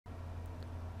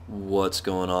What's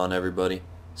going on, everybody?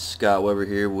 Scott Weber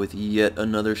here with yet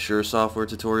another Sure software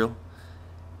tutorial,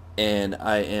 and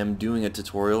I am doing a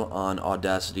tutorial on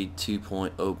Audacity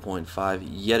 2.0.5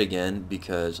 yet again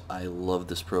because I love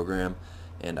this program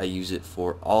and I use it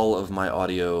for all of my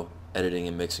audio editing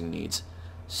and mixing needs.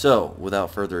 So without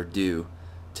further ado,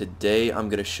 today I'm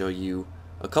going to show you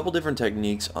a couple different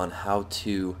techniques on how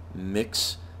to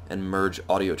mix and merge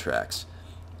audio tracks.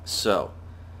 So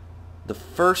the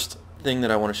first thing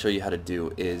that I want to show you how to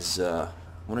do is I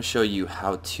want to show you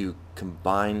how to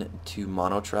combine two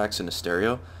mono tracks in a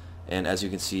stereo, and as you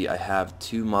can see I have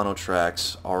two mono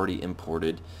tracks already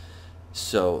imported.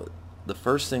 So the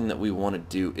first thing that we want to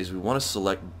do is we want to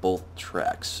select both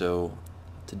tracks. So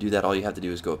to do that, all you have to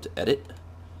do is go up to Edit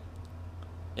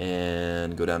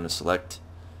and go down to Select,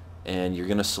 and you're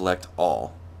going to select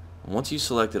all. Once you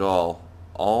select it all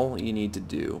you need to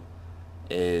do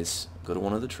is go to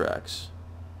one of the tracks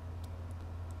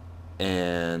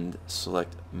and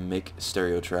select Make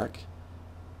Stereo Track,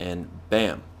 and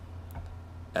bam,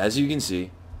 as you can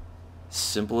see,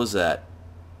 simple as that,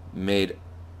 made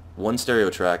one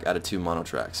stereo track out of two mono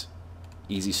tracks.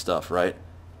 Easy stuff, right?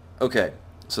 Okay,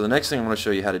 so the next thing I'm going to show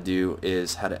you how to do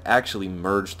is how to actually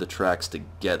merge the tracks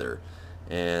together,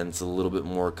 and it's a little bit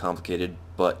more complicated,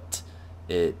 but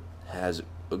it has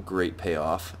a great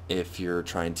payoff if you're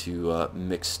trying to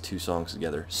mix two songs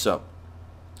together. So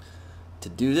to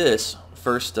do this,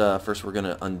 first we're going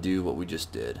to undo what we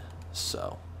just did.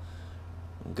 So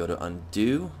go to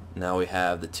undo. Now we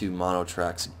have the two mono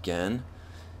tracks again.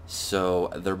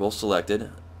 So they're both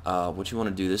selected. What you want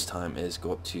to do this time is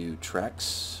go up to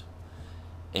Tracks,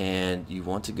 and you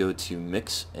want to go to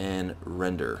Mix and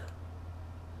Render.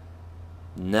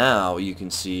 Now you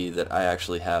can see that I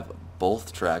actually have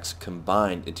both tracks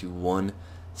combined into one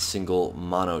single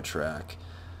mono track,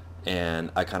 and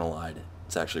I kind of lied.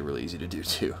 It's actually really easy to do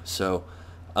too. So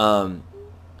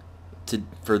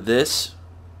for this,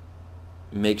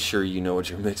 make sure you know what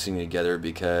you're mixing together,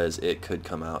 because it could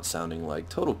come out sounding like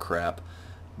total crap,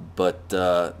 but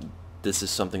this is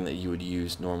something that you would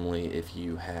use normally if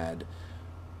you had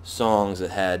songs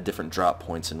that had different drop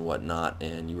points and whatnot,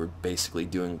 and you were basically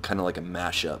doing kind of like a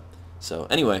mashup. So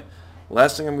anyway,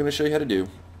 last thing I'm going to show you how to do,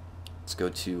 let's go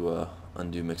to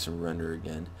Undo, Mix, and Render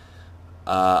again.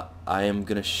 I am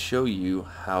going to show you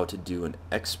how to do an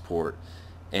export,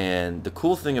 and the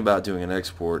cool thing about doing an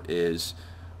export is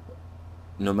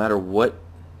no matter what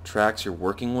tracks you're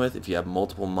working with, if you have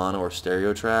multiple mono or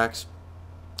stereo tracks,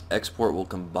 export will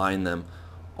combine them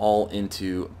all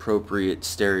into appropriate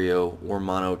stereo or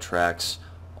mono tracks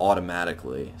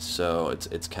automatically. So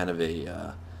it's kind of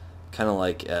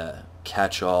like a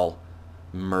catch-all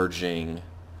merging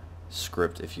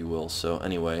script, if you will. So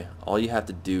anyway, all you have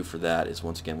to do for that is,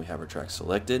 once again, we have our track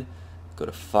selected, go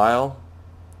to File,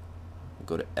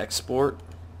 go to Export,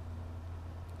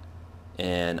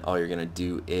 and all you're gonna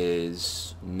do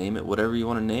is name it whatever you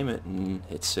want to name it and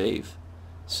hit save.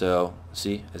 So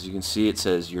see, as you can see, it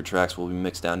says your tracks will be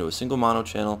mixed down to a single mono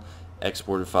channel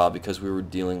exported file, because we were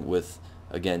dealing with,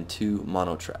 again, two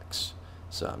mono tracks.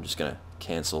 So I'm just gonna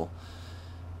cancel.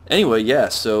 Anyway, yeah,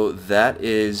 so that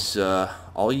is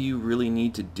all you really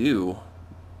need to do,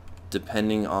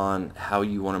 depending on how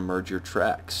you want to merge your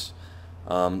tracks.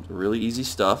 Really easy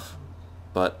stuff,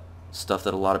 but stuff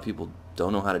that a lot of people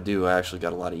don't know how to do. I actually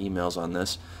got a lot of emails on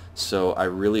this, so I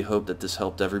really hope that this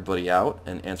helped everybody out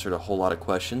and answered a whole lot of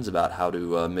questions about how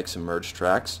to mix and merge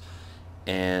tracks.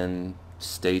 And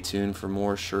stay tuned for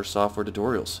more Sure software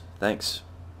tutorials. Thanks.